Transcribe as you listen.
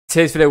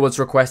Today's video was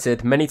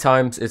requested many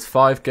times. It's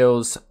 5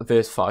 girls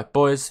versus 5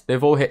 boys.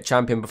 They've all hit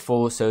champion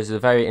before, so it's a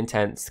very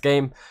intense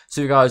game.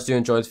 So if you guys do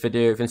enjoy this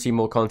video, if you can see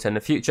more content in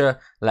the future,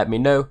 let me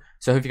know.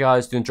 So I hope you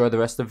guys do enjoy the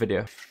rest of the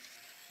video.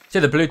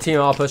 So the blue team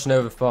are pushing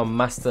over from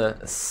master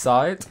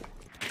side.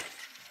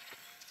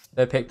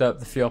 They picked up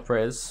the 3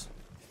 operators.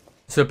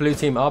 So the blue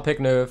team are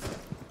picking over.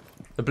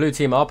 The blue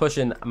team are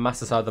pushing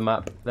master side of the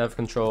map. They have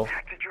control.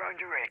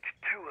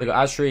 They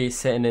got Ashley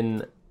sitting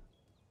in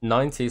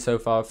 90 so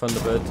far,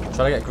 Thunderbird.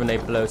 Trying to get a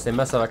grenade below, so they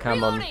must have a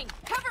cam on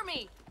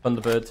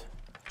Thunderbird.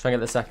 Trying to get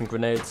the second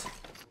grenade.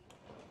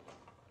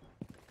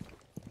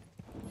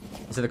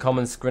 Is it the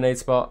commons grenade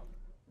spot?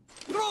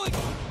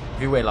 If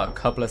you wait like a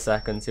couple of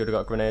seconds, he would have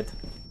got a grenade.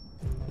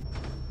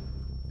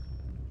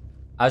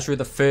 Azure with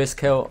the first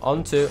kill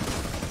onto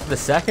the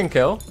second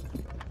kill.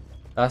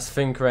 That's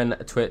Finker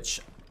and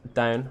Twitch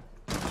down.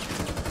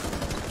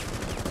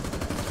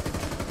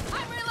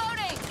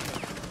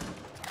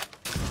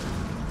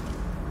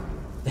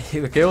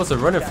 The girls are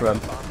running for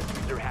him.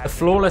 A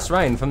flawless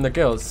round from the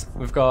girls.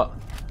 We've got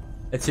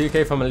a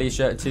 2k from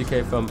Alicia, a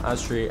 2k from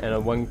Ashley, and a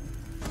 1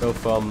 kill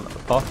from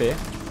Poppy.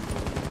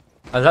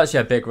 That's actually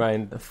a big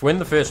round. If win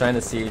the first round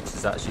of Siege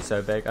is actually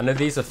so big. I know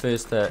these are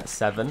first to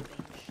 7,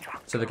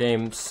 so the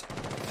games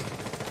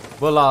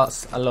will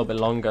last a little bit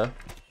longer.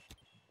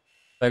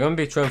 They're going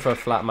to be trying for a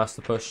flat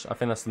master push. I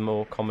think that's the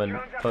more common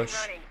push.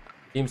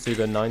 Teams do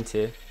go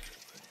 90.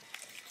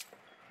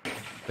 They're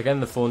getting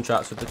the phone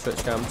traps with the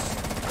Twitch cams.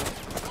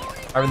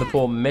 Having the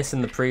ball,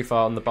 missing the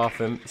pre-fire on the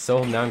bathroom.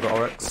 Still now got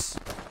Oryx.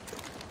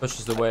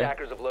 Pushes away.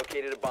 Attackers have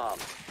located a bomb.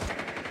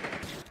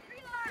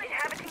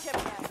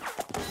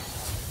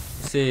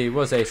 See,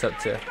 what's Ace up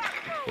to?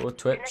 Or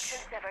Twitch.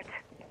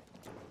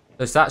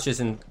 So Satch is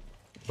in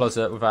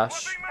closet with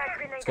Ash.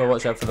 Let's go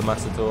watch out for the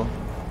master door.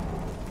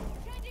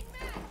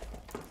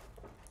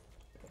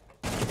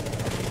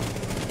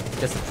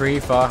 Gets the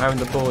pre-fire, having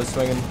the ball is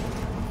swinging.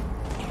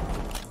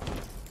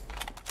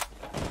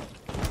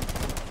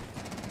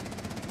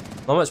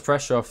 Not much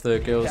pressure off the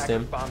girls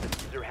team.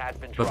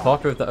 But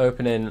Poppy with the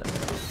opening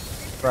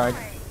frag.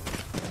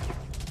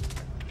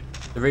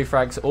 The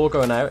refrags all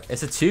going out.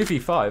 It's a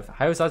 2v5.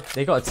 How is that?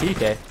 They got a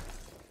TK.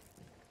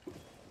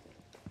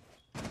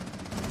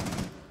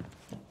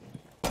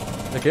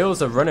 The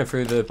girls are running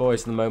through the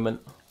boys at the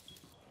moment.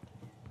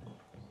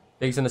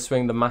 Big's gonna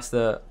swing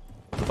the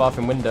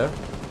bathroom window.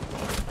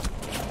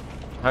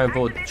 Iron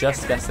Ball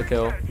just gets the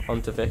kill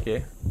onto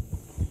Vicky.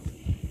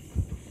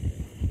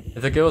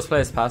 If the girls play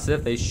as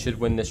passive, they should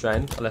win this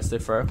round, unless they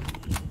throw. I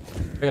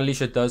think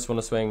Alicia does want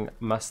to swing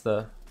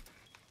master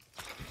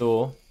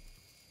door.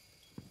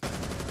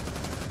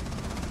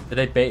 Did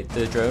they bait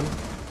the drone?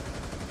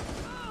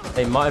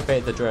 They might have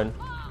baited the drone.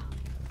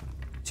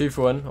 2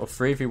 for 1 or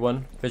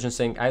 3v1. Vision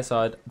Sync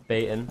outside,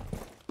 baiting.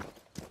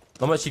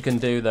 Not much you can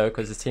do though,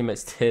 because his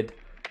teammates did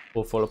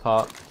all fall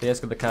apart. He has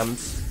got the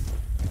cams.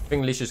 I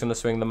think Alicia's going to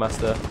swing the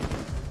master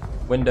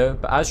window,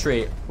 but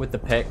Ashley with the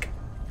pick.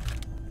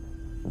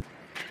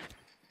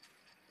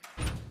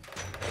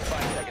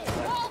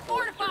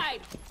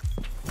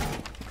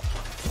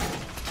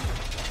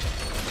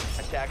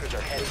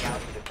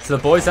 So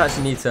the boys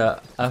actually need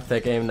to up their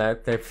game now.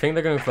 They think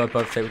they're going for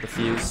above take with the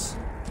fuse.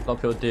 A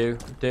lot of people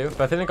do,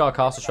 but I think they got a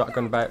castle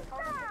shotgun about.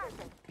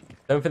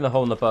 Don't think they're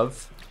holding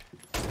above.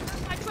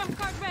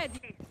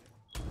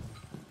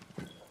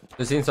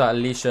 It seems like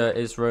Alicia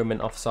is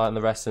roaming off site and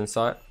the rest in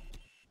sight.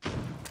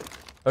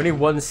 Only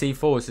 1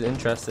 C4, which is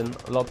interesting.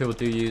 A lot of people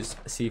do use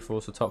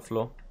C4s for top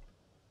floor,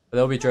 but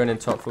they'll be droning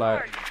top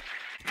floor.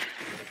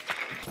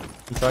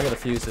 I'm trying to get the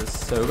fuses.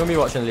 So we're going to be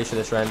watching Alicia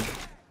this round.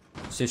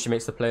 See if she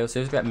makes the play or see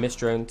if she gets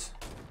misdroned.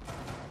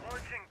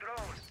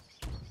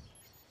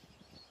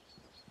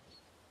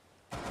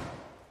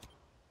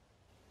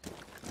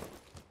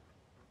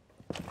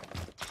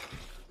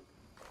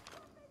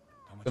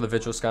 Got the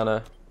visual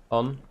scanner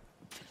on.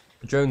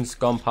 The drone's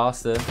gone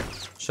past her.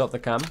 Shot the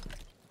cam.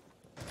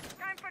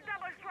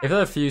 If there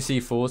are a few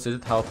C4s, it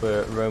would help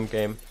a roam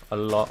game a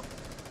lot.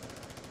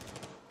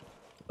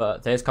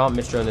 But they just can't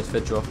misdrone this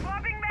vigil.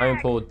 Iron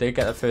Paul did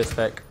get the first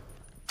pick.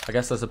 I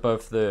guess that's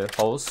above the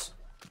holes.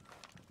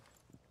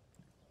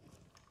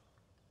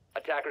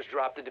 Attackers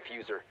dropped the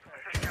diffuser.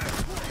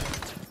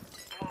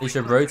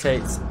 Alicia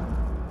rotates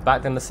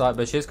back down the side,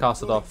 but she's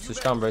castled off, so she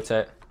can't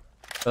rotate.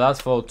 But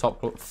that's for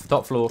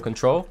top floor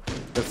control.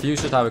 The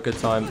fuse should have a good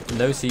time.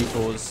 No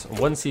C4s.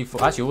 1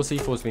 C4. Actually, all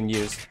C4s been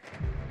used.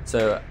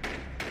 So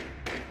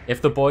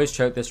if the boys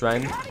choke this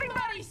round,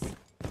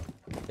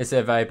 it's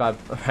a very bad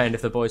round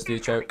if the boys do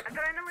choke.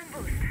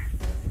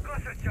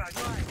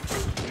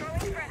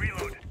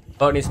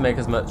 But needs to make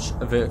as much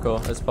vertical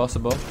as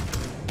possible.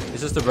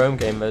 It's just a roam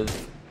game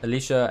of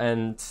Alicia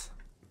and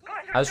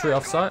Ashley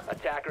offsite.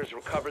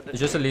 It's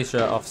just Alicia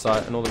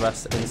offsite and all the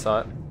rest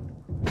inside.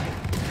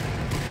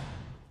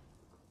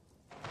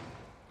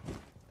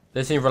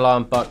 They seem to rely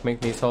on Buck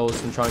making these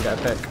holes and try and get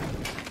a pick.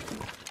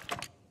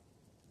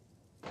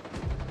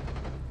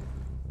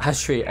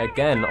 Ashley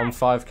again on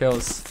 5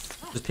 kills,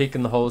 just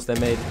peeking the holes they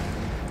made.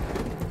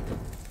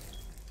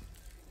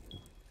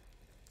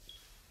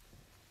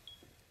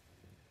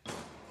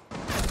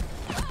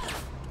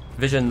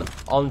 Vision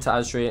onto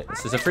Azri.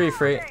 This is a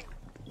 3-3.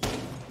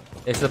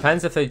 It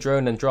depends if they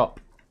drone and drop.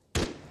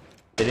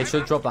 They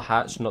should drop the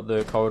hatch, not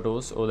the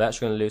corridors, or they're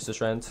actually going to lose this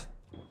round.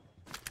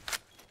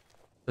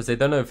 Because they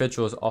don't know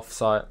Vigil's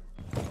off-site.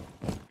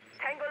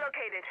 Tango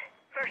located.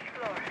 First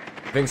floor.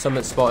 I think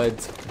someone's spotted,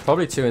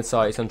 probably 2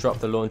 inside. He's going to drop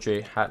the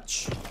laundry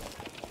hatch.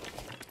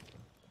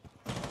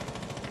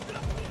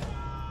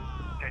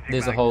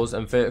 There's the holes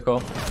and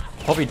vertical.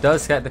 Poppy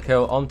does get the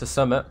kill onto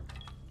Summit.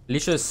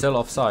 Alicia is still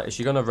off-site. Is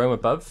she going to roam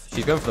above?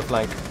 She's going for the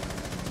flank.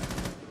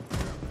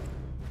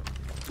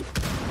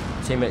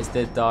 Teammates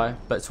did die,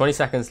 but 20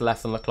 seconds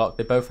left on the clock.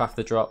 They both have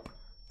to drop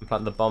and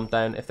plant the bomb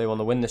down if they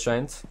want to win this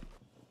round.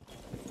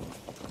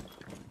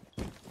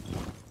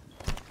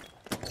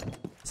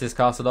 This is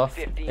castled off.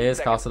 It is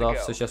castled off,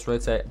 so just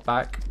rotate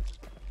back.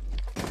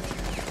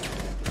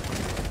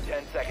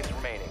 10 seconds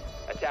remaining.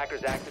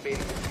 Attackers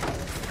activating.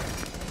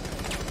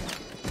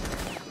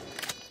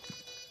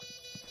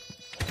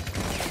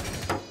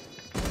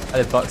 I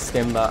did buck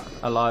skim that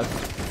alive.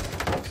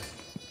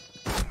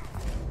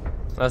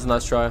 That's a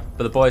nice try.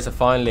 But the boys have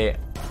finally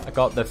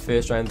got the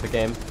first round of the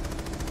game.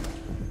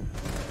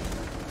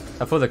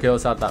 I thought the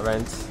girls had that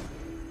round.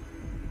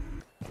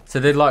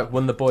 So they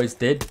when the boys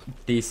did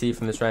DC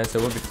from this round, so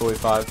it would be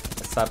 45,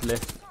 sadly.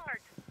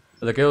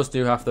 But the girls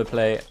do have to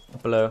play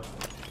below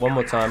one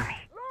more time.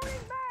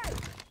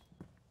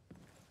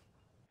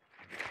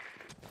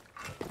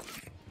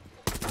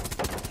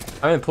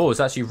 I mean, Paul has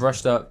actually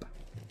rushed up.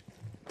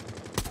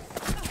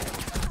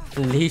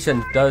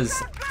 Legion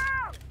does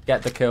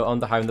get the kill on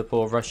behind the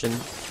Paul rushing.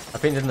 I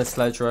think in the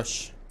sledge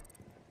rush.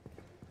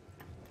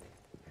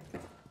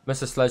 Must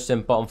have sledged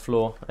in bottom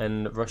floor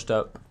and rushed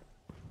up.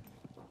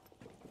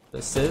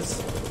 The Sizz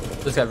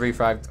does get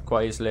refragged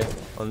quite easily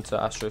onto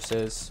Astro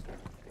Sizz.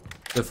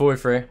 The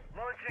 43.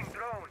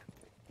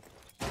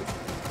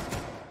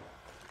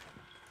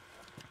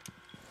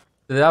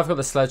 They have got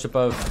the sledge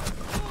above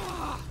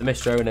the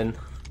missed drone in.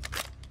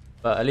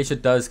 But Alicia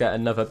does get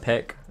another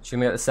pick. She's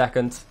gonna get the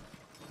second.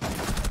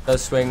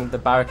 Does swing the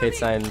barricade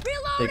sign.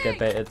 Did get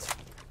baited.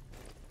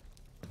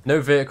 No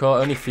vertical,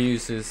 only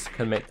fuses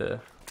can make the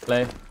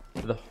play.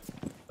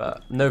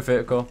 But no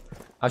vertical.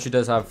 Actually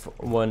does have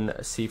one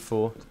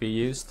C4 to be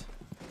used.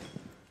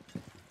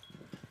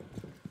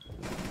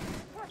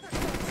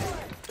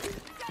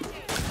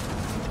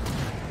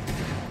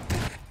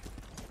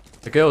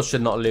 The girls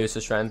should not lose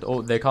this round.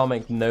 Oh, they can't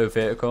make no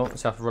vertical,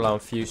 so have to rely on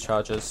fuse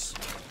charges.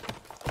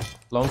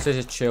 Long as they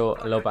just chill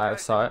a little bit out of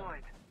sight,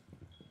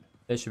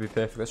 they should be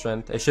perfect this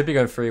round. It should be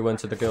going 3-1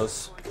 to the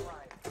girls.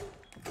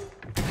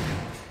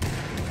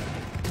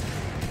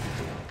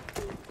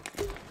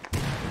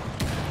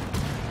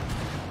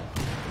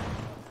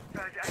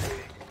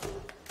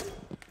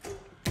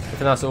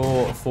 I think that's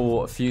all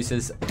 4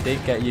 fuses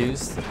did get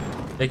used.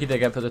 Vicky did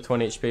get put to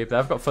 20 HP, but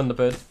I've got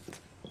Thunderbird.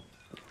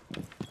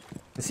 You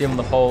can see him on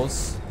the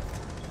holes.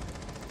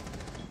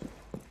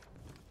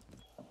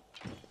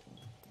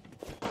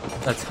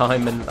 That's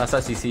Hyman. That's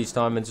actually Siege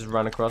Hyman just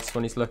ran across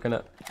when he's looking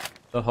at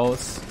the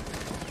holes.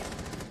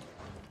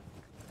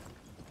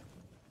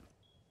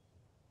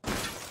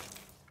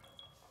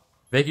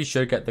 Vicky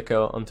should get the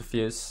kill onto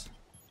Fuse.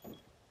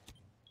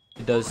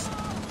 He does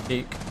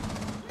peek.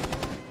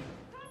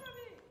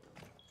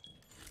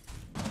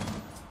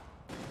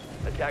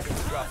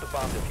 Attackers drop the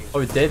bomb defuse. Oh,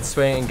 he did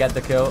swing and get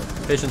the kill.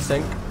 Vision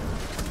sync.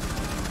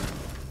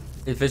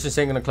 His vision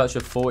sync in a clutch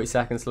with 40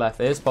 seconds left.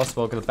 It is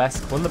possible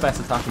because one of the best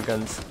attacking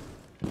guns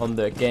on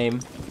the game.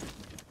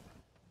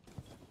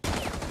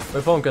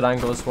 Both on good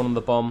angles, one on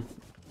the bomb.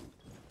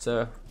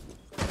 So,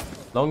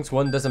 as long as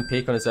one doesn't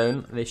peek on his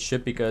own, they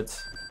should be good.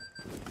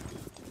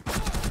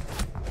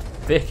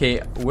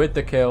 Vicky with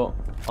the kill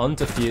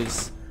onto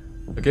Fuse.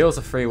 The girls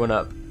are 3-1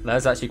 up.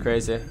 That's actually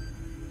crazy.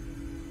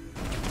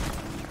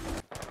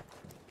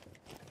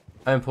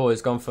 And Paul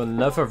has gone for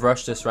another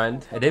rush this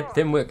round. It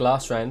didn't work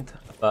last round,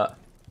 but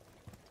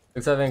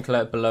looks like they can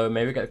collect below.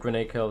 Maybe get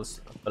grenade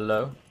kills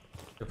below.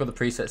 We've got the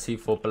preset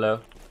C4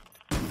 below.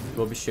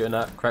 We'll be shooting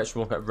at. Crouch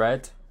walk at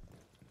red.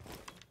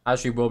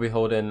 Actually, we'll be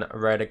holding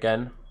red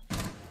again.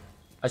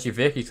 Actually,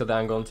 Vicky's got the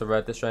angle onto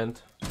red this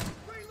round.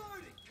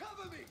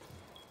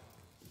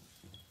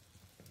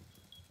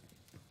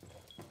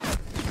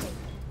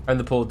 And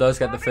the Paul does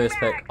get the first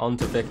pick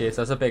onto Vicky,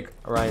 so that's a big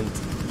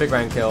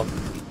round kill.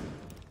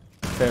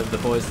 Of the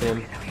boys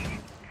team.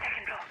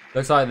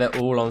 Looks like they're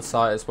all on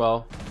site as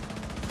well.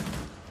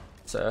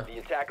 So the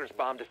attackers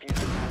bomb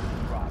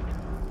diffuser dropped.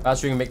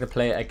 Actually can make the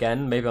play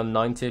again, maybe on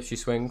 90 if she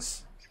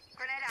swings.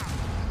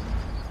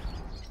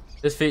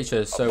 This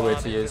feature is so weird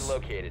to use.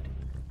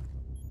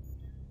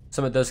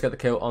 Someone does get the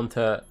kill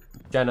onto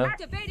Jenna.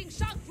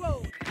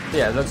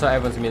 Yeah, it looks like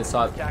everyone's gonna be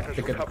inside.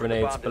 Pick up the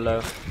grenades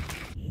below.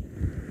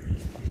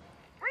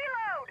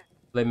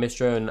 They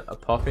misdrone a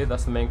Poppy,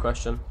 that's the main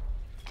question.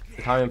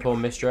 Did Harry and Paul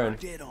misdrone?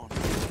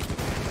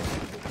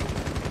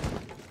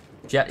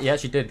 Yeah, he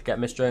actually did get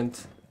misdroned.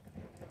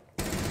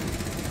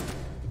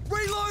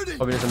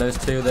 Probably doesn't those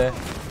two there.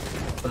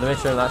 But the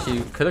misdrone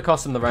actually could have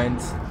cost him the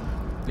round.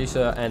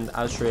 Lisa and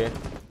Ashri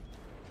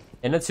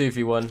in a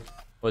 2v1,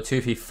 or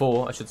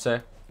 2v4 I should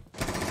say.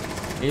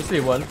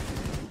 Easily won.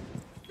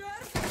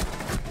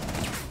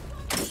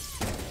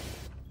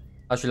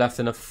 Actually left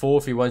in a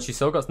 4v1, she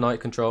still got night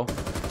control.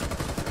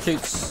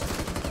 Shoots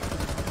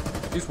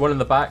one in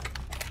the back.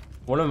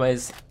 One of them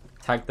is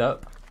tagged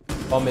up.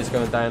 Bomb is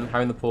going down.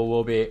 Harry in the pool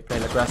will be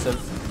playing aggressive.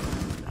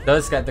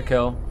 Does get the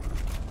kill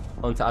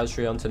onto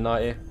Azri, onto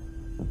 90.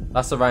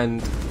 That's the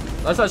round.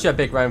 That's actually a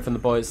big round from the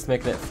boys,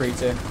 making it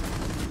 3-2.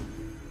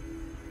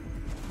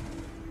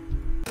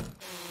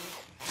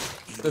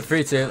 But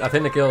 3-2, I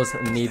think the girls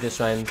need this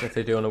round if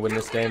they do want to win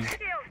this game.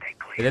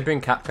 They did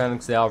bring Capcan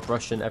because they are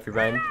rushing every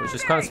round, which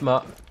is kind of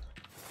smart.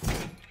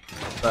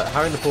 But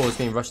Harry in the pool has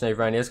been rushing every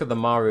round. He has got the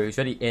Maru, he's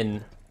already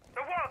in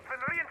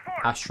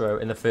Astro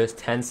in the first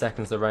 10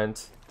 seconds of the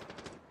round.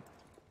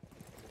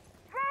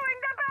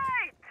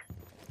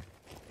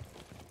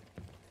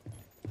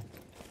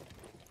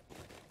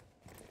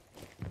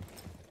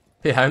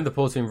 Yeah, Harry in the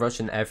pool's been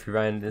rushing every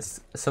round.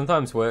 It's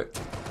sometimes worked.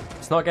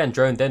 It's not getting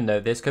droned in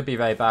though. This could be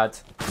very bad.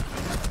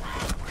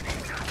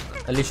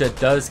 Alicia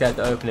does get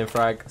the opening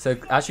frag, so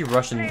actually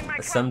rushing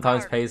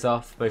sometimes pays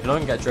off, but if you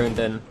don't get droned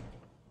in,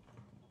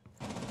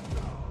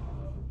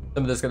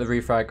 someone does get the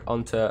refrag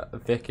onto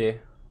Vicky.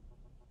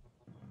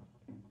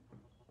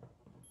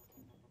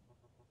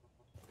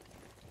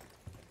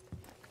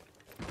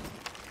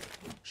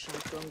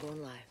 Shotgun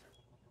going live.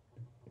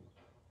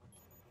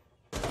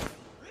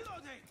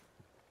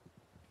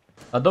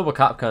 A double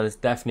Capcan is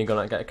definitely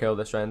gonna get a kill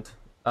this round.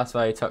 That's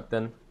why he tucked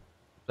in.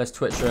 Let's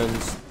Twitch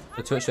runs.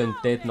 The Twitch run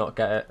did not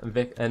get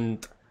it,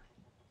 and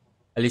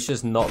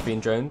Alicia's not been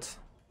droned.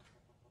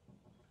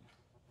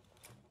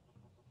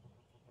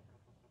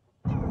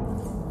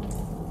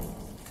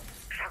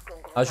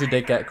 Azri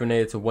did get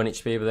grenaded to 1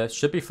 HP, but there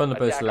should be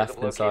Thunderbolts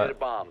left inside.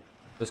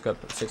 Just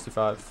got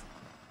 65.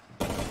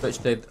 Twitch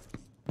did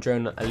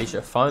drone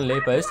Alicia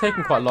finally, but it's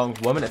taking quite long.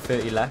 1 minute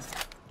 30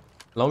 left.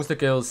 As long as the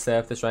girls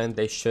save this round,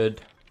 they should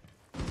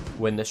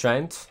win this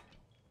round.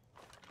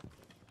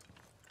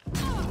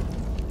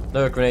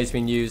 No grenades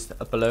being used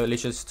below.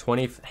 Alicia's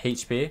 20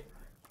 HP.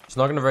 She's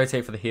not going to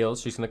rotate for the heals.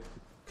 She's going to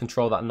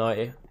control that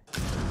 90.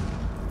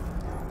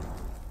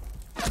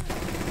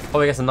 Oh,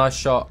 he gets a nice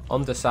shot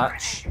on the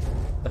Satch.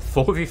 A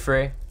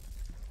 4v3.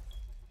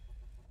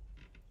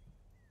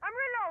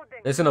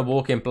 They're going to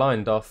walk in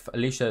blind off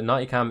Alicia.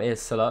 90 cam is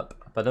still up,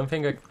 but I don't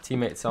think her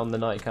teammates are on the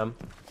 90 cam.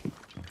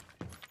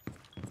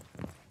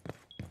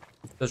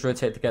 Does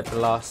rotate to get the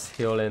last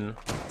heal in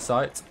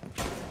sight.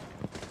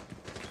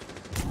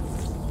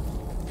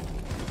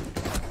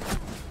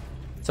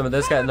 Someone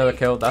does get another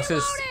kill. That's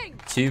his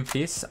 2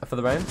 piece for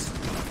the round.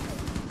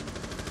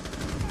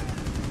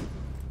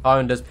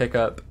 Iron does pick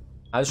up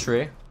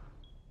Azri.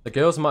 The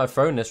girls might have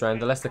thrown this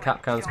round unless the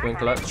Capcans go in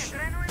clutch.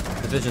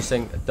 The Vision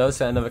Sync does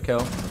get another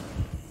kill.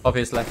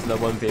 Poppy is left in a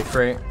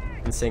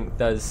 1v3. And Sync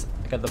does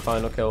get the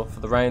final kill for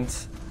the round.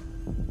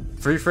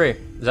 3-3.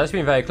 It's actually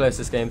been very close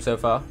this game so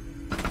far.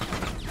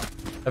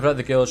 I feel like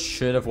the girls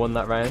should have won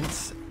that round,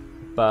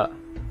 but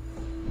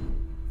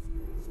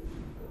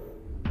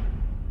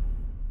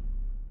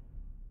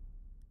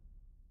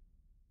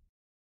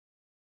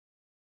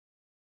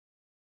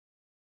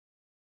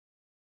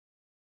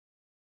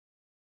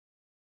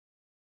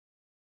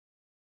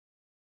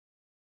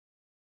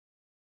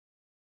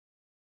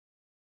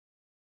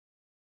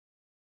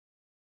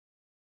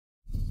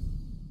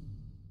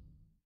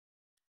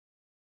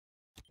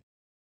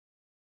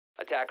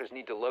Attackers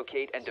need to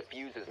locate and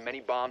defuse as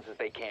many bombs as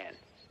they can.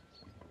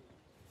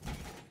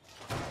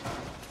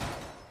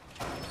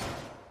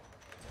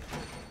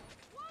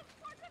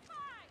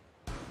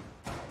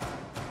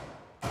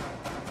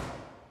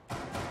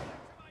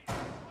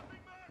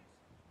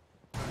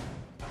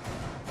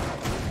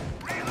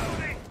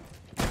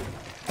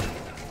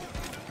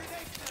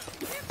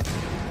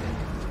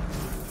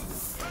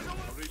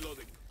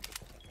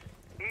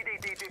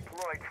 EDD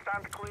deployed.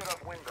 Stand clear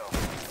of window.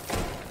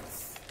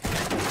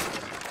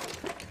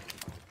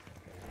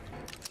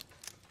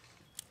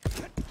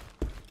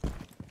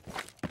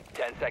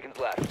 Seconds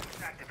left.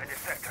 Active in the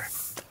sector.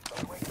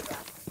 Don't wait for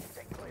that.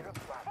 Stay clear of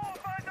flat.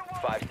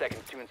 5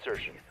 seconds to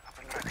insertion.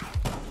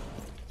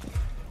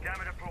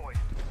 Jammer deployed.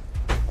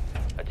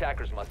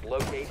 Attackers must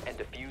locate and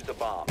defuse a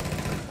bomb.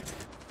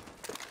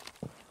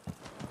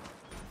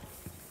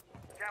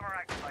 Jammer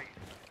activated.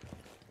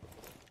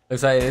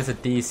 looks like it is a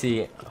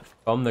DC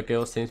from the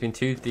girls team. It's been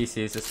 2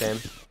 DCs this game.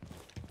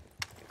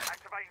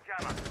 Activating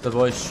jammer. The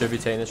boys should be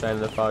taking this round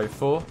in the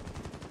 5v4.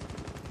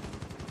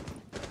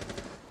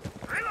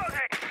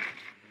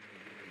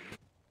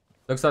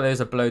 Looks like there's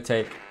a blow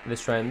take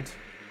this round.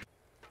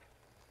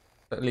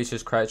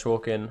 Alicia's crouch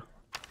walking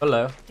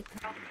below.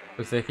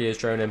 Because Vicky is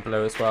drone in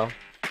below as well.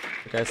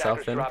 Okay,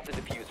 self in. Drop the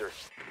diffuser.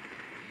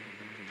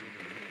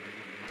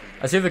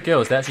 I see the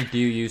girls, they actually do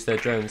use their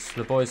drones.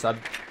 The boys are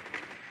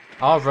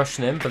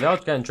rushing in, but they are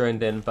getting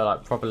droned in, but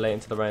like proper late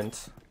into the round.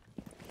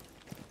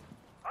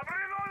 I'm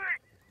reloading.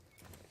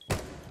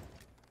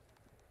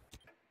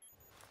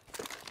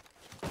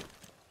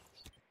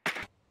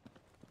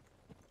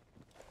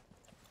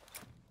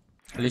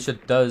 Alicia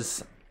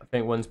does, I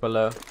think one's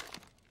below.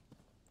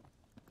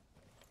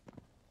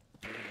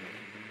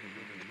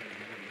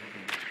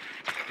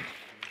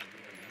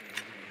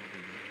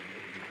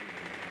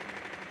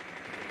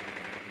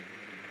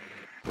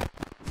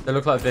 They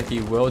look like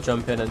Vicky will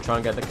jump in and try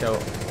and get the kill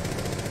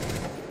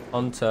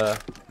onto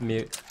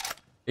mute.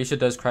 Alicia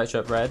does crouch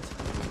up red. I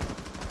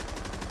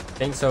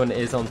think someone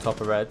is on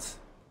top of red.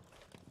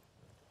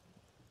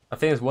 I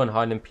think there's one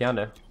hiding in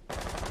piano.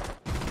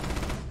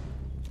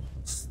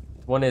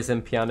 One is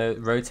in piano,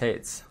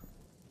 rotates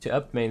to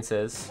up main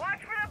says.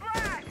 Watch for the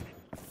blast!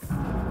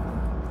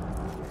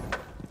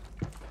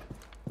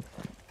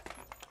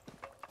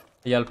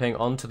 Yellow ping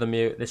onto the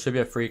mute. There should be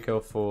a free kill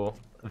for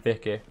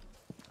Vicky.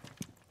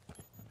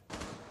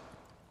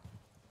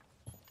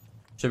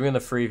 Should be on the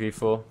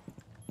 3v4.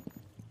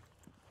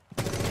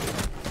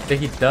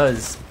 Vicky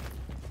does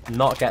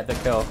not get the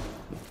kill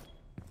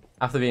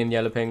after being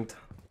yellow pinged.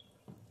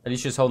 At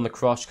least she's holding the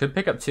cross. She could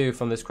pick up 2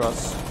 from this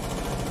cross.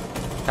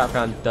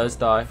 Capcan does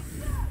die.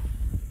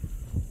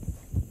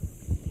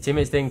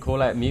 Teammates didn't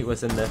call out mute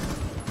was in there.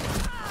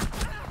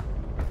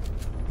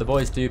 The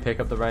boys do pick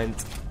up the round.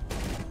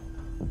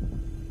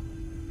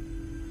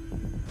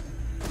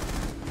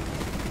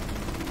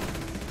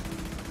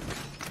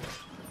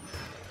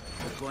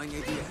 Deploying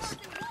ABS.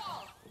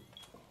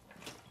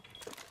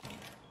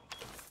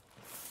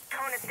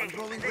 Kona station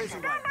Controlling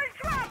position. laser wire.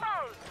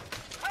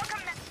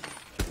 Welcome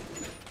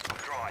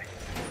Try.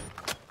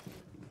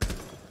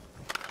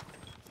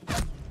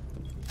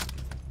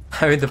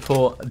 Having the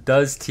port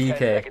does 10 TK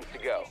seconds to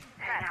go.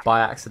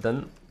 by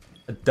accident.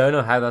 I don't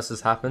know how that's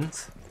just happened.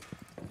 5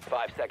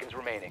 seconds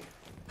remaining.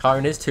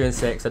 Karen is 2 and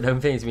 6. I don't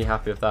think he's gonna be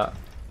happy with that.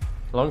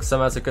 As long as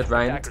someone has a good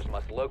round, Attackers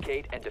must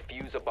locate and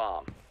defuse a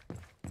bomb.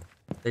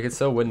 they could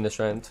still win this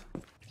round.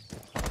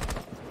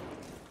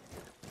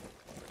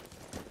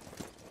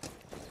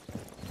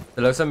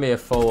 It looks like me a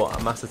full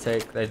master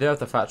take. They do have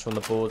the Thatcher on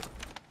the board.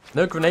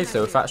 No grenades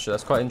though with Thatcher,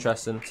 that's quite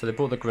interesting. So they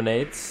bought the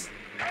grenades.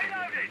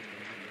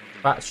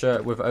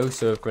 Thatcher with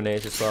also with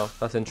grenades as well.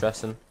 That's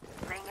interesting.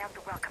 Laying out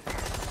the welcome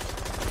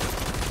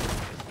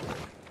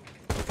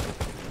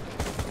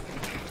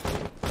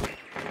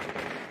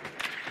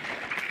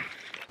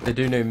They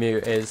do know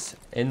mute is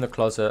in the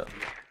closet.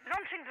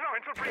 Launching throw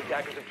infiltrate.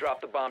 Attackers have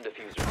dropped the bomb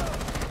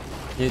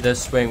diffuser. He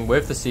does swing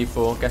with the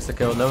C4, gets the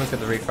kill. No one's got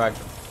the refrag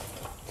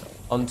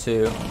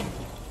onto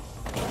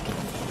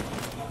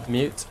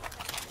mute.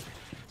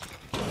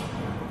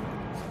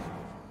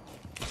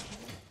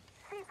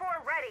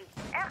 C4 ready.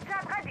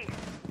 Aircraft ready.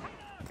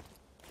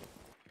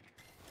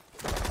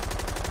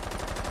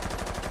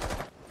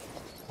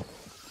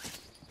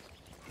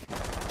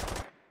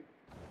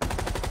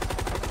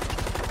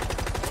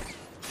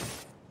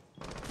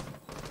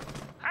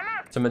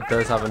 Summit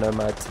does have a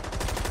nomad. Second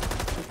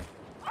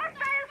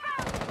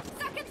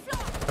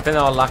floor. I think they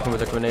are lacking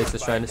with the grenades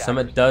this round.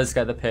 Summit does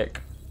get the pick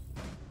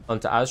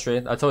onto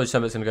Azri. I told you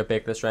Summit's going to go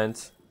big this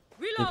round.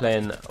 He's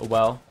playing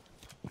well.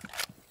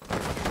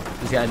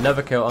 He's getting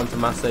another kill onto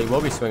Master. He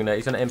will be swinging it.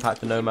 He's going to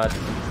impact the nomad.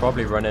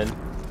 Probably run in.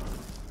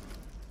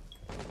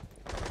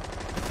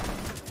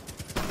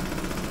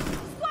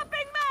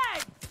 Swapping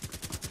mag.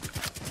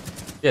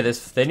 Yeah,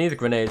 they need the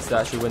grenades to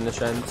actually win this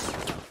round.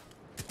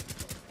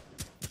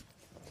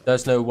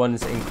 There's no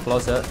ones in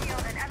closet.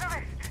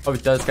 Oh,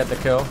 he does get the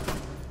kill.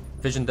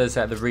 Vision does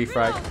get the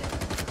refrag.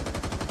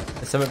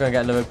 Is someone going to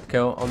get another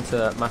kill onto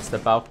Master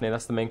Balcony?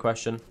 That's the main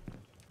question.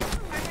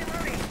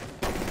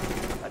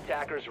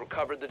 Attackers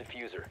recovered the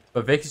diffuser.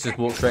 But Vicky's just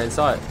walked straight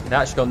inside. They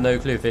actually got no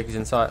clue Vicky's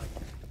inside.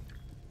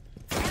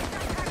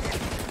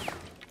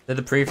 Did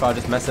the pre-fire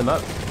just mess him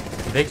up?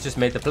 Vicky just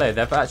made the play.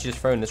 They've actually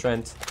just thrown this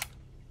round.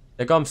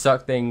 They got him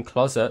sucked in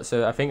closet,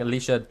 so I think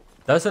Alicia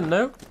doesn't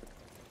know.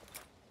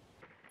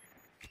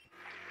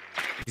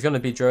 He's going to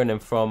be droning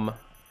from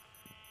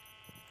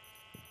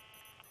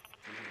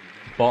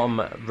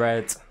bottom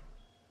red.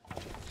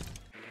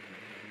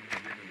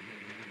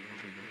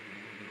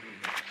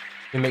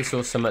 He makes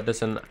sure Summit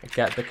doesn't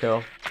get the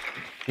kill.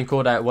 He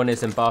called out one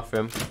is in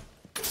bathroom.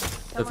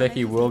 So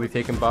Vicky will be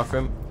picking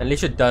bathroom. And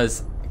Alicia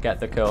does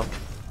get the kill.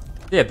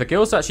 Yeah, the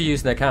girls are actually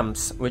using their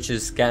cams, which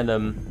is getting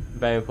them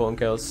very important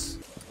kills.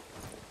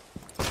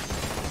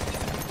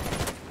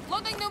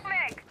 Loading new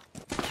mag.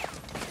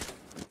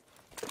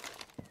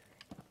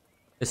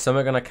 Is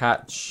Summit gonna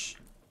catch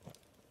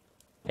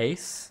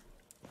Ace?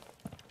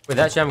 Wait,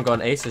 they actually haven't got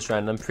an Ace this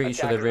round. I'm pretty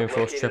sure they've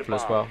reinforced triple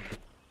as well.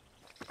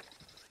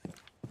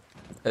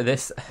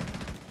 This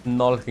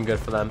not looking good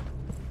for them.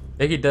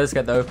 Vicky does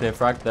get the opening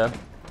frag though.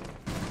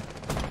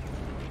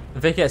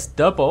 Vicky gets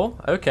double.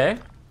 Okay.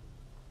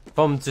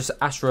 From just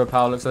Astro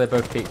Power, looks like they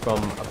both peaked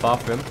from a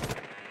bathroom.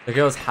 The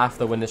girls have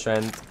to win this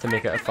round to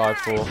make it a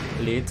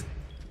 5-4 lead.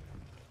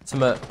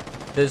 Summit,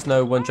 there's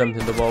no one jump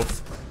in the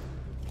wolf.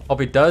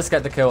 Robbie does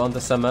get the kill on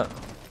the Summit.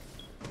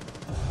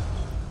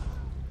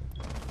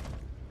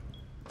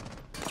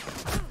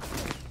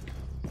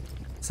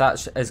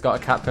 Satch has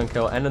got a Capcom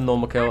kill and a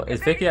normal kill.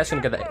 Is Vicky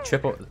actually gonna get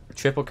the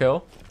triple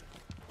kill?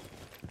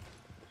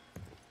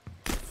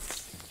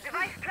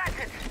 Device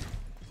planted.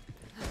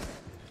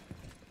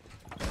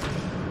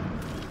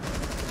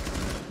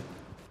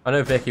 I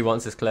know Vicky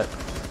wants this clip.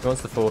 He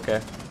wants the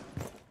 4K.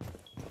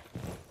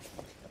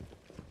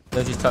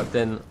 Knows he's tucked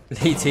in.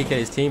 He TK'd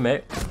his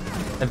teammate.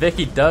 And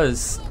Vicky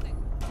does.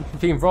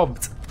 Being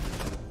robbed.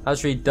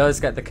 Actually does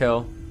get the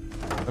kill.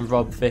 And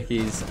rob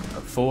Vicky's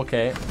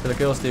 4K. But the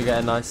girls do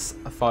get a nice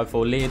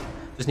 5-4 lead.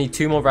 Just need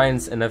 2 more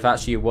rounds and they've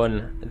actually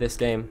won this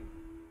game.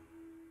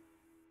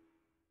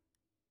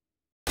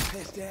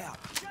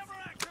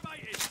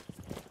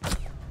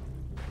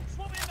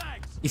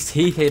 He's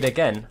TK'd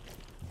again.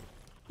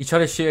 He tried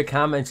to shoot a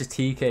cam and just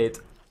TK'd.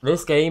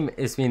 This game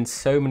has been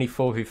so many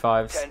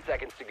 4v5s. 10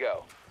 seconds to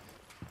go.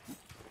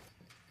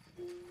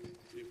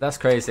 That's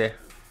crazy.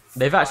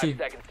 They've actually 5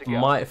 seconds to go.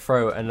 might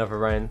throw another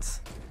round.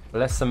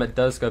 Unless Summit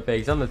does go big.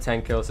 He's on the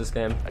 10 kills this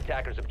game.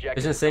 Attackers objective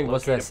Vision is to Sync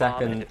was their locate a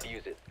bomb and second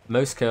defuse it.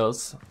 most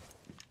kills.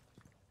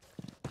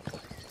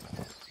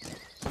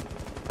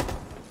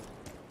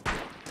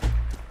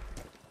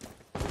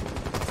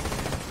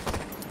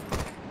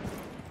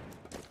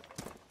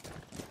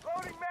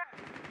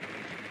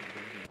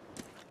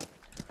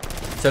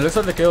 So it looks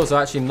like the girls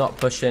are actually not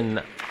pushing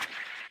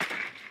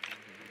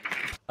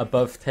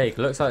above take.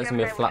 Looks like it's going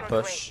to be a flat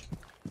push.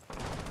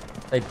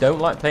 They don't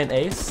like playing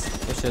ace,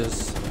 which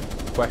is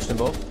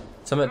questionable.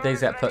 Some of the days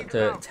get put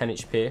to 10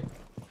 HP.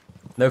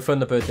 No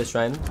Thunderbird this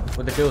round.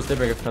 Well, the girls did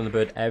bring a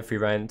Thunderbird every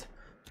round.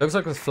 Looks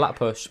like it's flat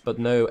push, but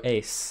no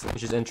ace,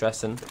 which is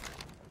interesting.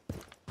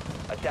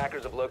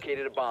 Attackers have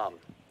located a bomb.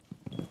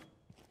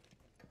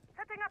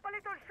 Setting up a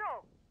little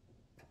show.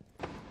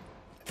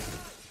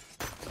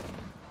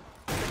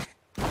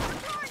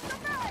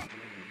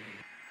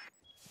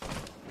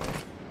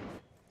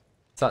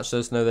 Satch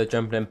does know they're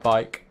jumping in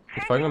bike.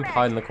 He's probably going to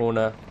hide in the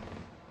corner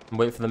and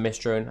wait for the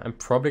mist drone. I'm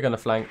probably going to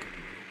flank.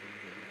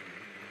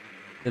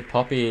 Did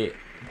Poppy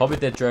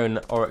did drone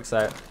Oryx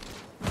out.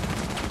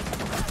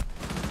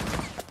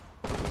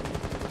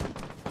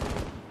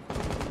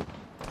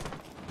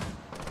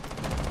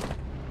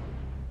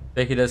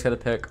 Vicky does get a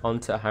pick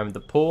onto Harry the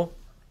Pool.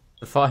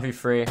 The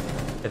 5v3.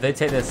 If they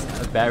take this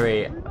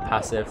very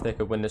passive, they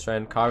could win this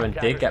round. Karen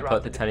did get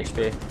put to 10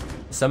 HP.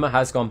 Summer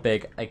has gone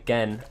big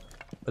again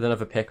with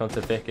another pick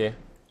onto Vicky.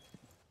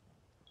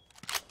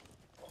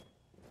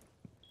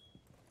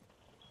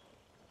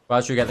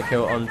 Why should we get the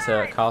kill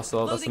onto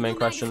Castle? That's the main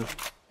question.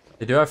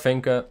 They do have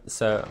Thinker,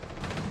 so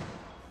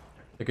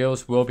the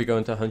girls will be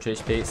going to 100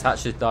 HP.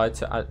 Satch has died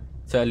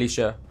to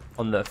Alicia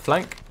on the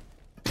flank.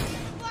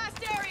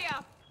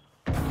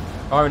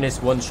 Karen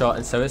is one shot,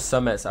 and so is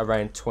Summit's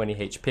around 20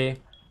 HP.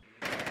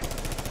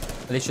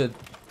 Alicia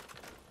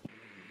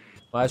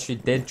actually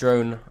did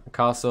drone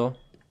Castle.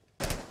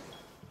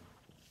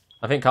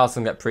 I think Castle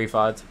can get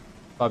pre-fired,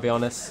 if I'll be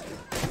honest.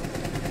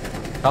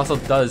 Castle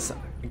does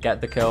get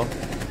the kill.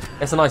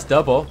 It's a nice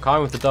double.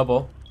 Karen with the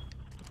double.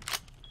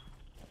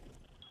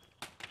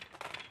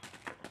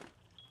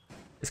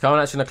 Is Karen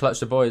actually going to clutch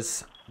the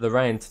boys the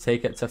round to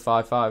take it to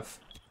 5-5?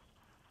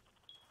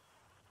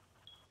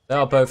 They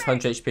are both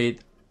 100 HP.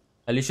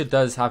 Alicia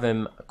does have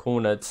him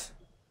cornered.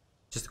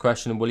 Just a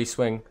question, will he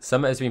swing?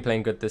 Summit has been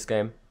playing good this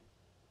game.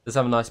 Does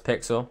have a nice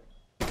pixel.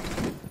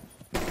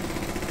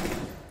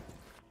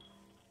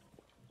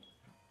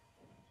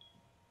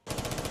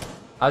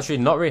 Actually,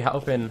 not really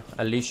helping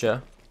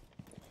Alicia.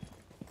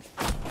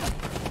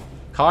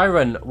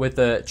 Kyron with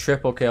the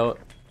triple kill.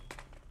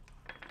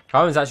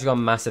 Kyron's actually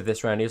gone massive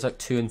this round. He was like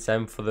 2 and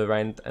 7 for the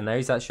round, and now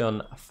he's actually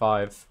on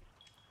 5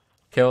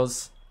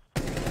 kills.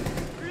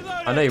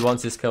 I know he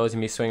wants his kills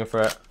and he's swinging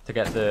for it to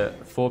get the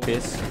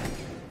 4-piece.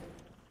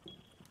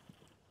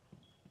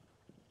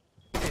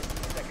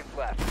 Seconds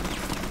left.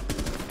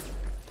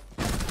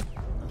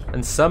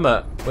 And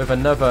Summer with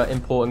another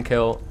important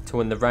kill to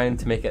win the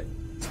round to make it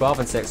 12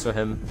 and 6 for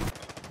him.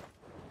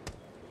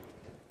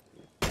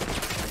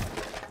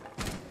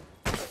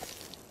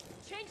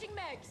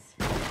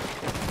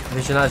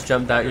 Vision has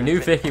jumped out. He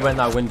knew Vicky went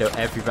that window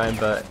every round,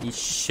 but he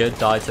should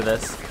die to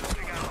this.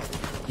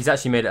 He's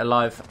actually made it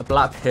alive. A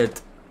black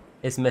hit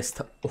is missed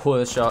all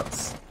the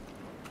shots.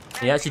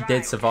 He actually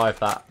did survive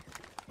that.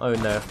 Oh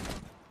no.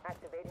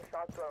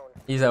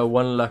 He's a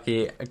one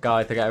lucky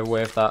guy to get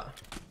away with that.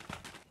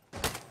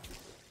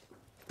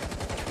 I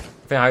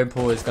think Harry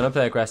Paul is going to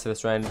play aggressive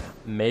this round.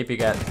 Maybe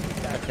get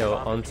a kill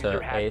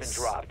onto Ace.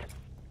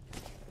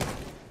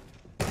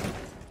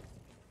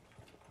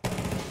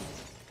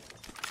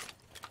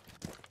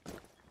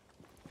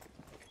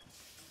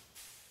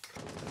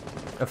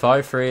 A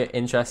 5-3,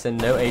 interesting,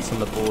 no ace on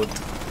the board.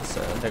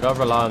 So they gotta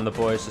rely on the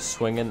boys just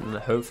swinging and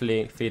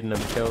hopefully feeding them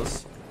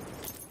kills.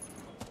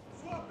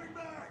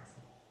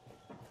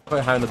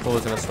 Quite high on the board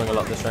is gonna swing a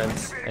lot this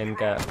round and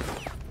get.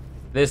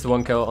 There's the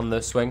 1 kill on the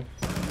swing.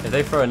 If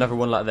they throw another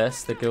one like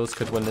this, the girls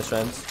could win this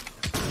round.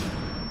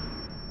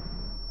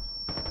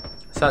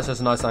 So that's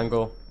just a nice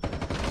angle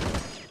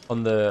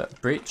on the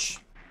breach.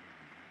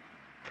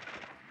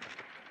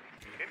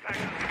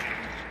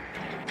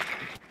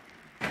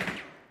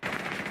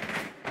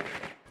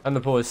 And the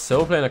ball is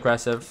still playing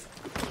aggressive.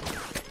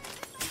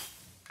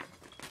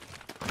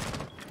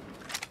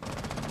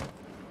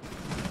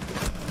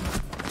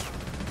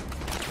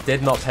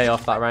 Did not pay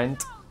off that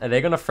round. Are they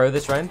gonna throw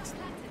this round?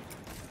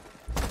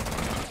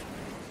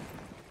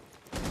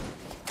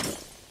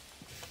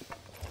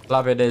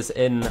 Blackbeard is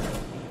in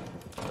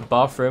the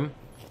bathroom.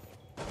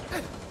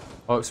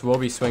 Ox will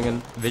be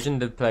swinging. Vision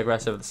did play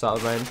aggressive at the start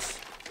of the rounds.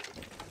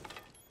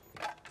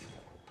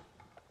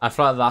 I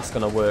feel like that's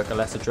gonna work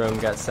unless a drone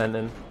gets sent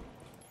in.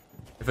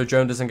 If a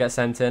drone doesn't get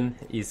sent in,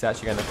 he's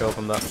actually gonna kill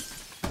from that.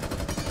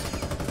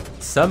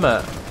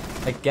 Summer,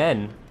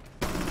 again.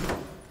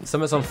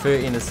 Summer's on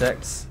 13 and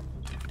 6.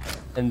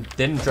 And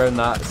didn't drone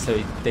that, so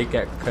he did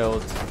get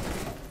killed.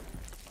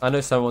 I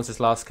know Summer wants his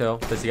last kill.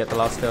 Does he get the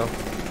last kill?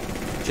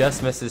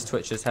 Just misses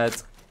Twitch's head.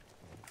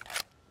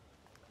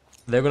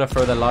 They're gonna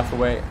throw their life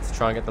away to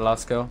try and get the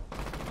last kill.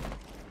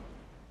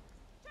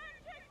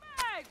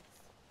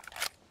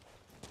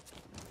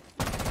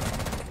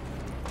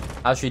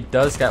 Actually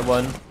does get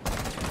one.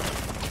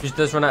 She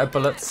does run out of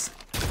bullets.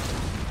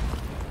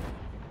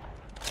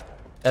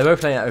 They're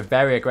both playing out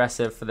very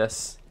aggressive for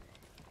this.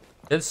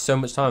 There's so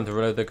much time to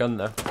reload the gun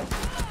though.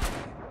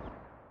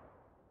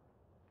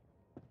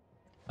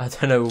 I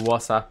don't know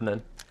what's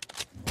happening.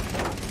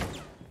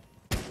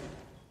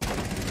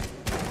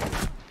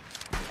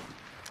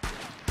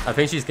 I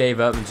think she's gave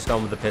up and just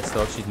gone with the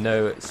pistol. She's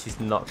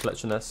not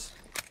clutching this.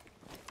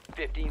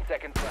 15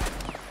 seconds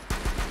left.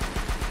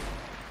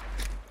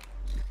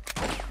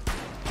 10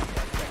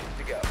 seconds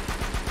to go.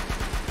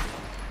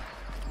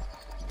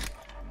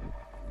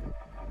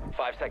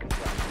 5 seconds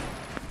left.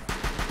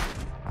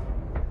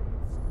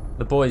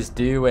 The boys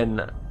do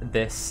win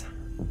this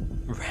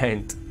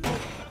round.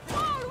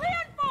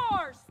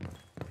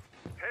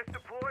 Test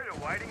deployed,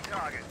 awaiting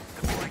target.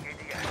 Deploying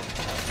ADS.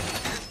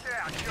 Test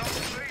out, show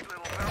speed,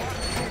 little fella.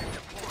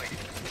 Deployed.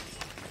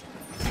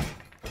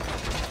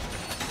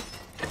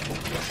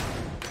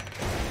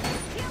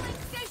 Healing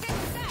station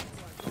set.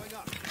 Going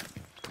up.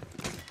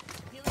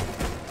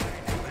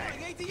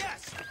 Deploying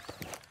ADS.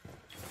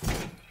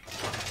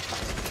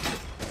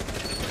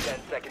 10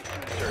 seconds to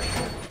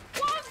insertion.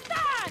 One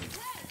stand.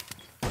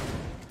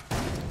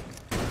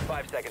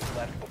 5 seconds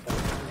left before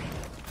insertion.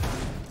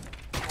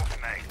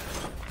 Confirmation.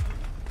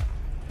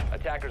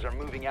 Attackers are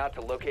moving out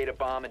to locate a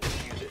bomb and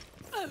defuse it.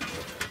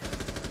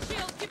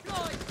 Shield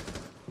deployed.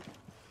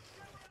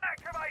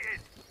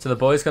 Activated. So the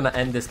boys gonna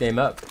end this game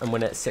up and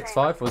win it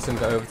 6-5, or it's gonna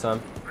go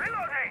overtime.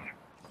 Reloading.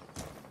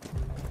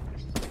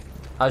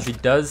 Actually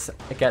does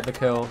get the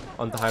kill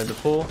on behind the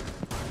pool.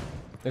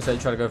 Looks like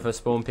he tried to go for a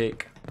spawn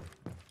peek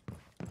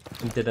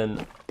and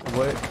didn't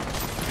work.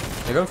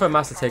 They're going for a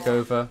massive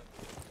takeover.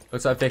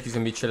 Looks like Vicky's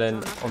gonna be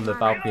chilling on the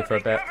balcony for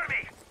a bit. Cover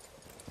me.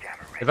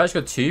 Camera ready. They've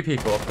actually got 2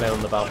 people playing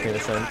on the balcony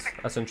this round.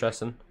 That's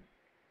interesting.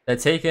 They're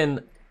taking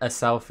a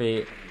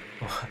selfie,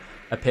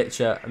 a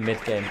picture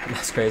mid-game.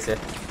 That's crazy.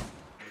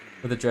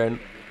 With a drone.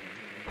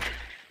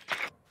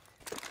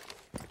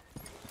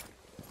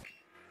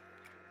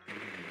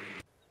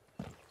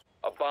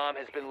 A bomb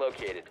has been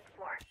located.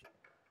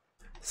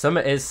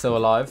 Summer is still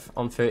alive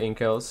on 13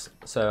 kills,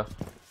 so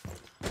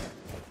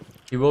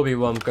he will be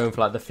one going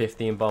for like the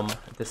 15 bomb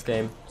this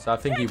game. So I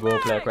think he will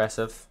play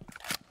aggressive.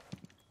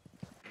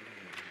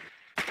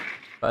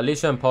 But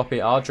Alicia and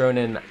Poppy are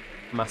droning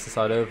master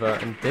side over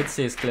and did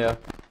see us clear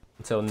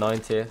until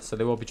 90, so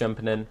they will be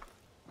jumping in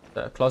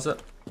the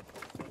closet.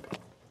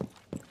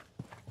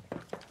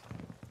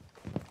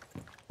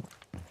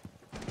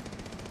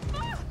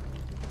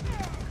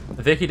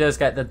 Vicky does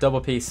get the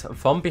double piece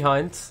from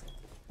behind.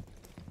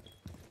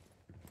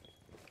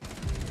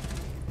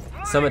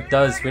 Summer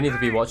does, we need to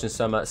be watching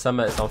Summer.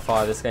 Summer is on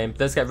fire this game.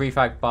 Does get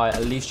refagged by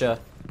Alicia.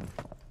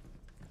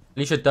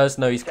 Alicia does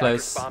know he's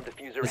close.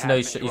 Does know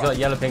he's got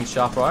yellow ping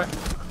sharp right.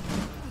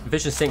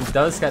 Vision Sync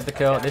does get the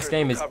kill. This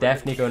game is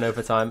definitely going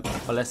overtime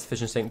unless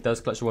Vision Sync does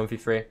clutch a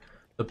 1v3.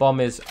 The bomb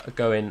is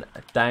going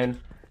down.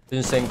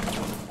 Vision Sync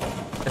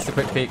gets a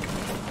quick peek.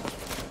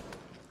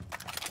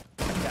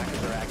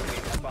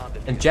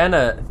 And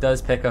Jenna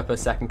does pick up a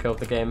second kill of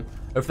the game.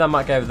 Hopefully that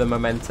might give her the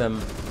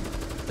momentum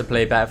to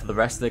play better for the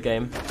rest of the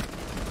game.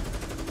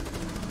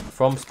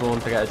 From spawn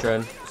to get a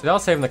drone. So they are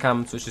saving the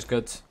cams, which is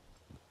good.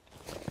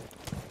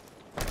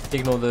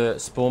 Ignore the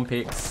spawn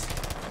peaks.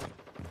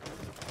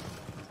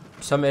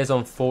 Summer is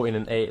on 14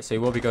 and 8, so he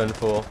will be going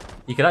for...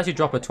 You could actually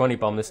drop a 20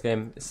 bomb this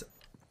game. It's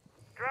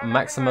a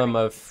maximum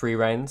of 3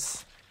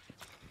 rounds.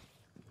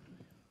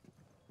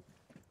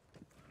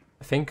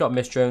 I think got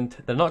misdroned.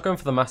 They're not going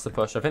for the master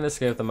push. I think they're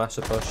scared of the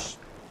master push.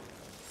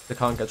 They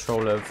can't get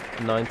control of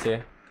 90.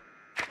 The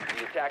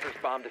attacker's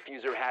bomb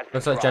diffuser has been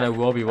Looks like Jenna dropped.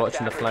 will be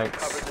watching the Attackers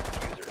flanks. recovered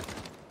the diffuser.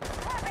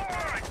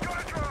 Alright,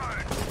 got a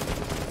drone.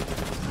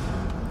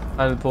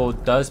 And Paul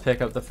does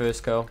pick up the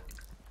first kill.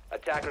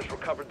 Attackers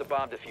recovered the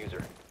bomb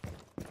diffuser.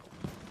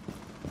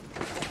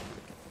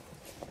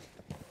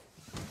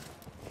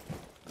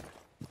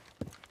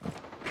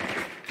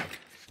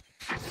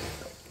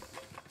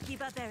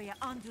 Keep our barrier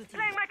on duty.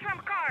 Playing my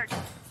trump card.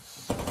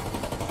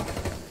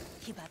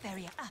 Keep our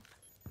barrier up.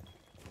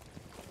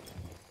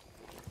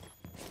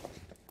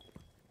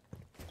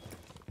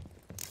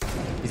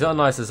 He's got a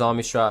nice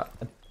army strat.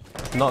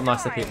 Not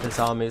nice to keep his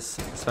armies,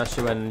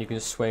 especially when you can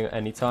just swing at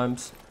any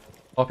times.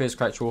 Poppy is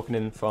crouch walking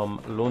in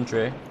from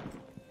laundry.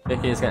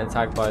 Vicky is getting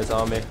tagged by his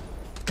army.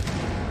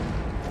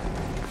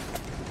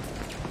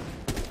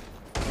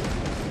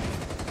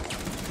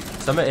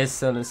 Summit is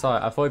still in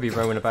sight. I thought he'd be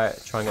roaming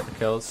about trying to get the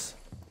kills.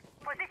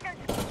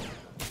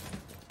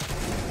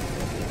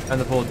 And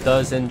the ball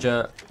does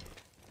injure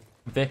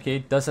Vicky.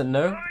 Doesn't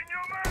know.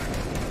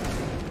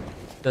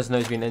 Doesn't know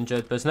he's been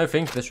injured. There's no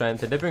Finker this round.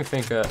 They did bring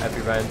Finker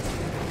every round.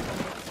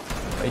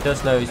 But he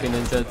does know he's been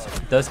injured.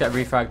 Does get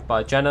refragged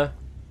by Jenna.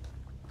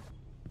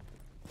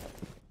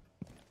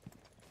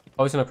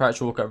 I was going to crouch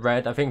walk at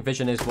red. I think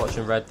Vision is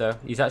watching red though.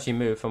 He's actually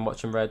moved from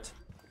watching red.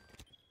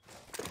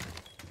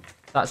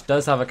 Thatch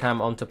does have a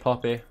cam onto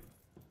Poppy.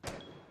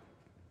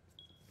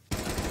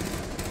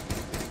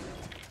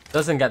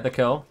 Doesn't get the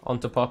kill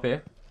onto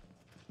Poppy.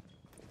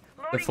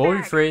 The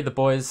 4v3, the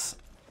boys,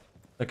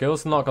 the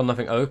girls have not got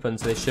nothing open,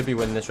 so they should be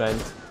winning this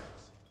round.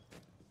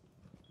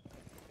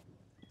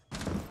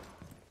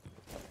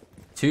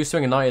 2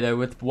 swinging 90 though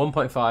with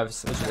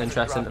 1.5s, which is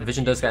interesting.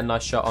 Vision does get a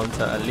nice shot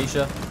onto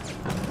Alicia.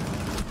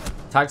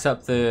 Tags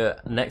up the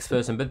next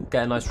person, but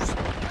get a nice...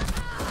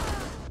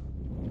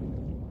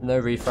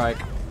 No refrag.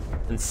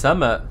 And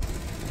Summit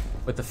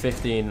with the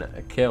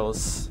 15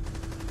 kills.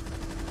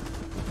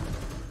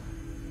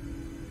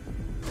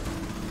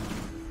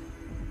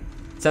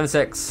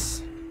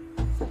 (7-6).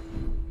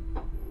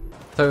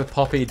 So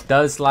Poppy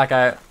does lag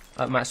out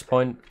at match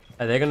point.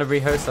 Are they going to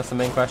rehost? That's the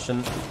main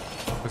question.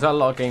 Because a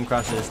lot of game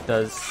crashes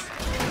does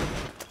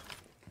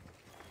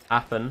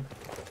happen.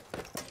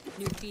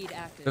 New feed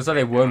active. Looks like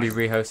they won't be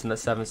rehosting at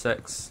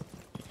 7-6.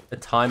 The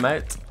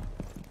timeout.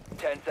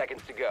 10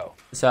 seconds to go.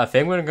 So I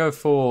think we're going to go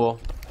for...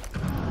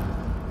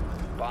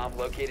 Bomb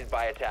located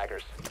by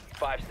attackers.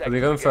 5 seconds. Are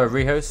we going to for a go.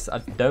 rehost? I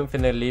don't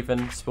think they're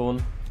leaving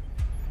spawn.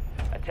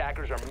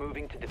 Attackers are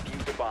moving to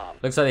defuse the bomb.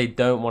 Looks like they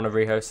don't want to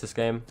rehost this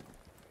game.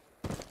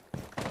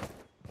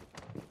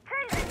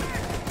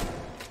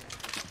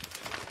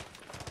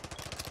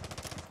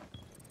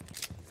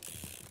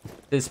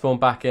 Did spawn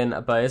back in,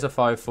 but it is a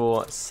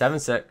 5-4,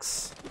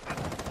 7-6,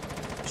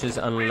 which is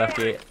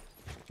unlucky.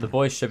 The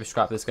boys should be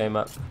scrap this game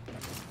up.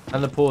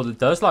 And the pool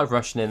does like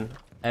rushing in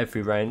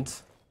every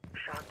round.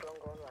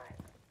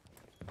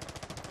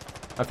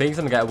 I think he's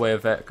going to get away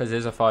with it because it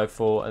is a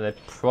 5-4 and they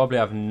probably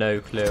have no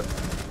clue.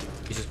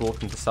 He's just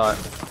walking to site.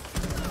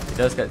 He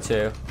does get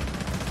 2.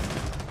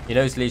 He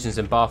knows Legion's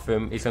in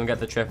bathroom. He's going to get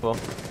the triple.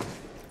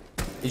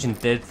 Legion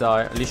did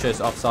die. Alicia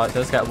is off site.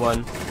 Does get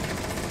 1.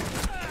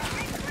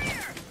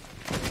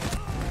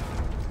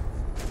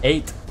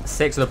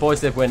 8-6. So the boys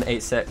did win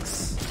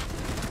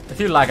 8-6. A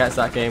few lag outs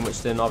that game,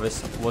 which then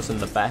obviously wasn't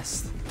the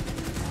best.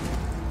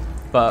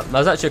 But that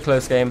was actually a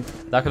close game.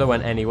 That could have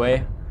went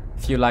anyway.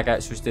 A few lag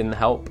outs which didn't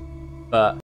help. But